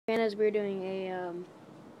And as we're doing a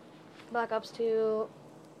Black Ops 2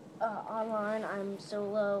 online, I'm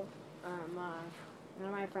solo. None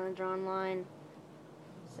of my friends are online,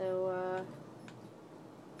 so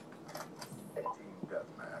Team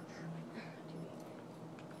deathmatch.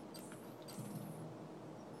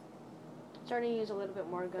 starting to use a little bit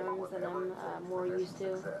more guns than I'm more used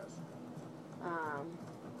to. Around.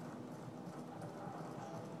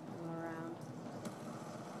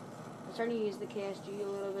 I'm starting to use the KSG a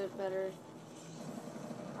little bit better.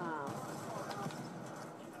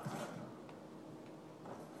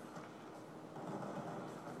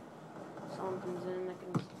 Someone comes in, I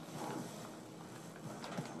can.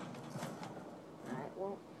 Alright,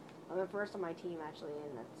 well, I'm the first on my team actually,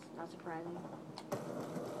 and that's not surprising.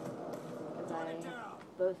 Because I have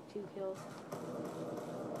both 2 kills.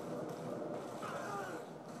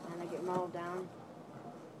 And I get mauled down.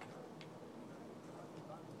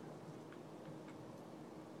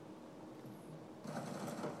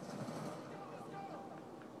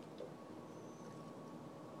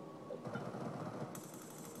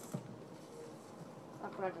 I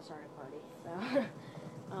forgot to start a party, so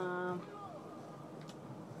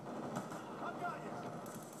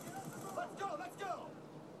Let's go.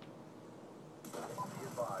 Be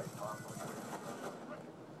advised, hostile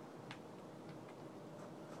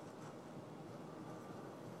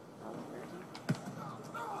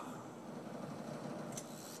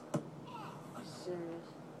serious.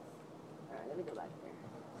 Alright, let me go back there.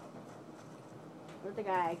 With the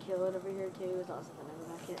guy I killed over here too is also gonna go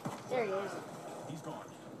back here. There he is. He's gone.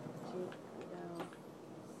 See, there we go.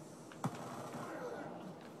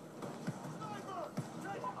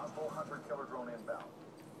 Hostile hunter killer drone inbound.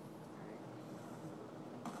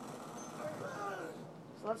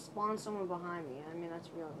 So let's spawn someone behind me. I mean, that's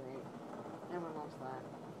real great. Everyone loves that.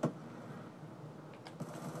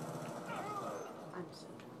 I'm so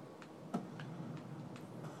done.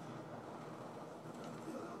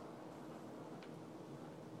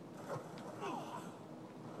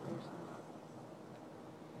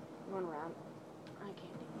 One round. I can't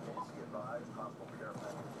do this. Be advised, hostile care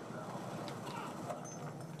package inbound.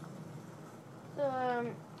 So,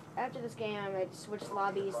 after this game, I might switch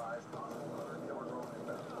lobbies.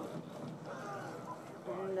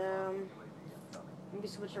 And, maybe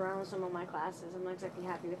switch around with some of my classes. I'm not exactly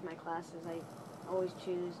happy with my classes. I always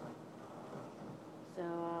choose. So,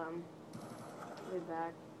 I'll be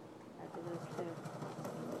back after those 2.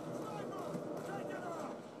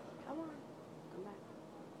 Come on. Come back.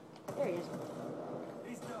 There he is.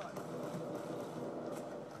 He's done.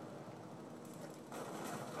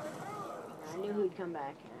 I knew he'd come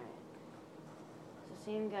back. Alright. It's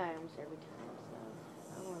the same guy almost every time, so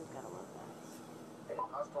everyone's gotta love that.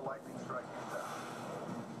 Hostile lightning strike inbound.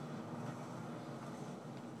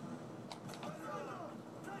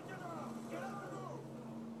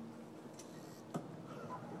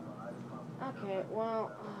 Okay,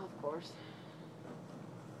 well, of course.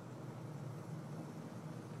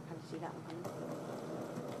 Had to see that one coming.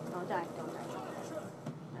 Don't die, don't die.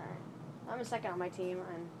 Alright. I'm a second on my team.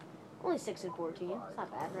 I'm only 6 and 14. It's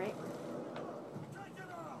not bad, right?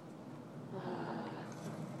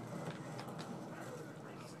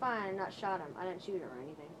 It's fine, I not shot him. I didn't shoot him or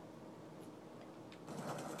anything.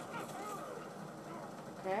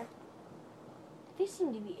 Okay. They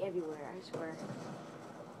seem to be everywhere, I swear.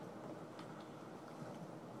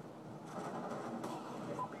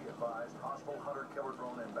 Be advised, hostile hunter killer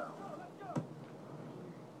drone inbound.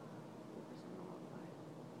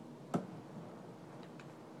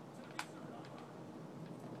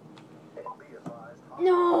 Be advised, hostile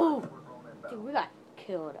No! hunter killer drone inbound. Dude, we got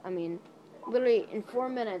killed. I mean, literally in 4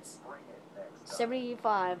 minutes, Bring it next time.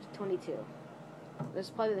 75-22. This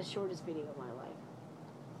is probably the shortest video of my life.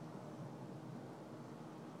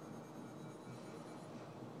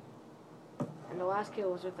 And the last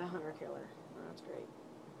kill was with the hunter killer. Oh, that's great.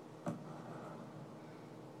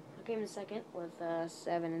 I came in second with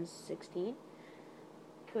 7 and 16.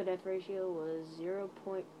 Kill death ratio was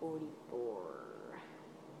 0.44.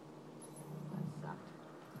 That sucked.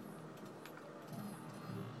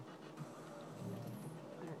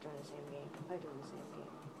 I'm not joining the same game. I joined the same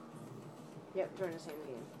game. Yep, join the same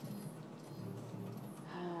game.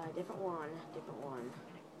 Different one. Different one.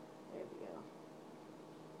 There we go.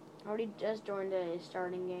 Already just joined a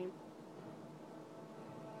starting game.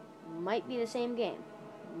 Might be the same game.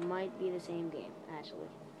 Might be the same game, actually.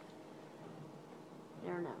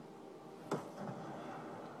 Never know.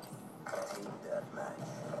 Team deathmatch.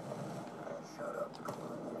 Shut up.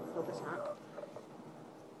 Hope it's not.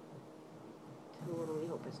 Totally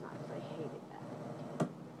hope it's not, because I hated that.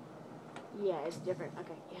 Yeah, it's different.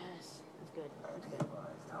 Okay, yes. That's good. That's good.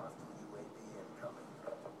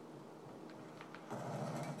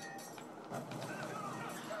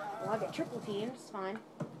 get triple teamed, it's fine.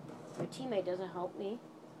 My teammate doesn't help me.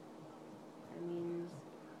 That means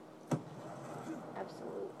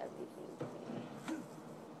absolute everything to me.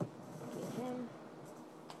 Get him.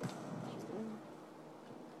 Shoot him.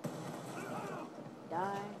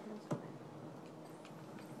 Die. That's fine.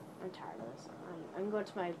 I'm tired of this. I'm going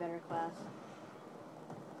to my better class.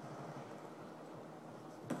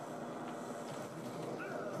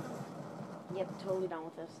 Yep, totally done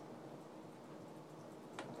with this.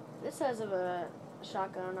 This has a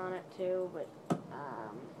shotgun on it too, but I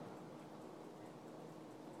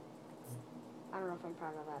don't know if I'm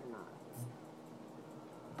proud of that or not.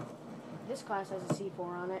 This class has a C4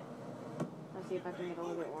 on it. Let's see if I can get a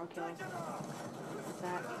little bit more kills. Like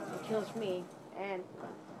that. It kills me, and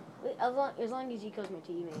as long as he kills my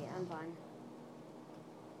teammate, I'm fine.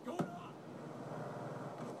 Come on.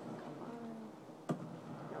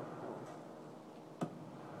 No.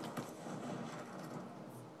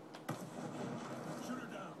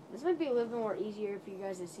 This might be a little bit more easier for you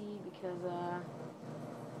guys to see because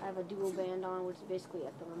I have a dual band on, which is basically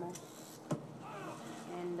a thermal.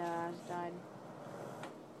 And I just died.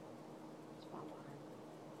 Spawn behind.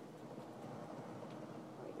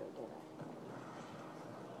 There we go, did I?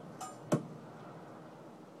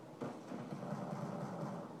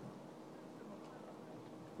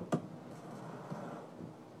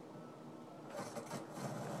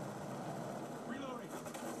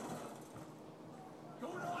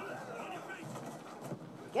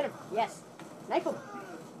 Get him! Yes! Knife him!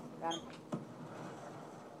 Got him.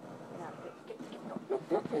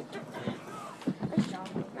 Nice job.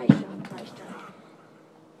 Nice job. Nice job.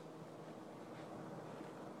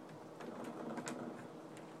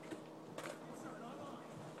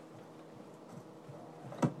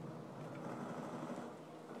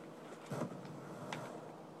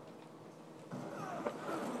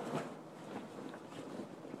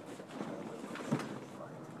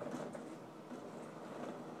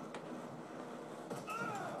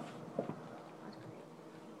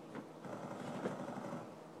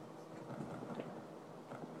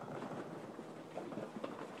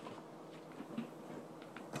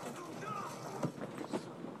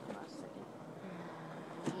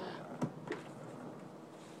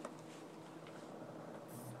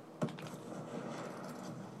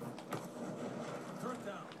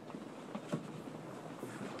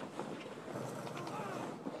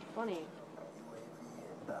 Funny.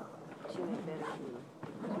 Teammate better.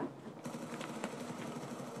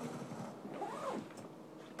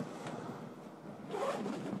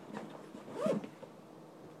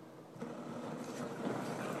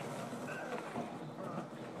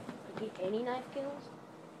 Get any knife kills?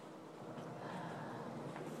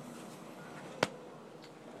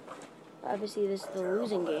 Obviously, this is the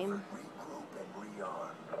losing game.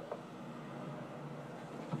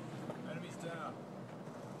 Enemies down.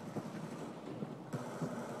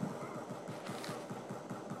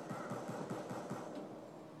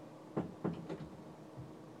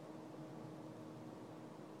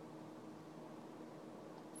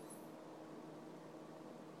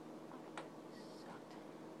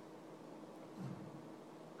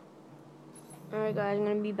 Alright guys, I'm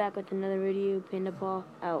going to be back with another video. Panda Paw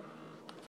out.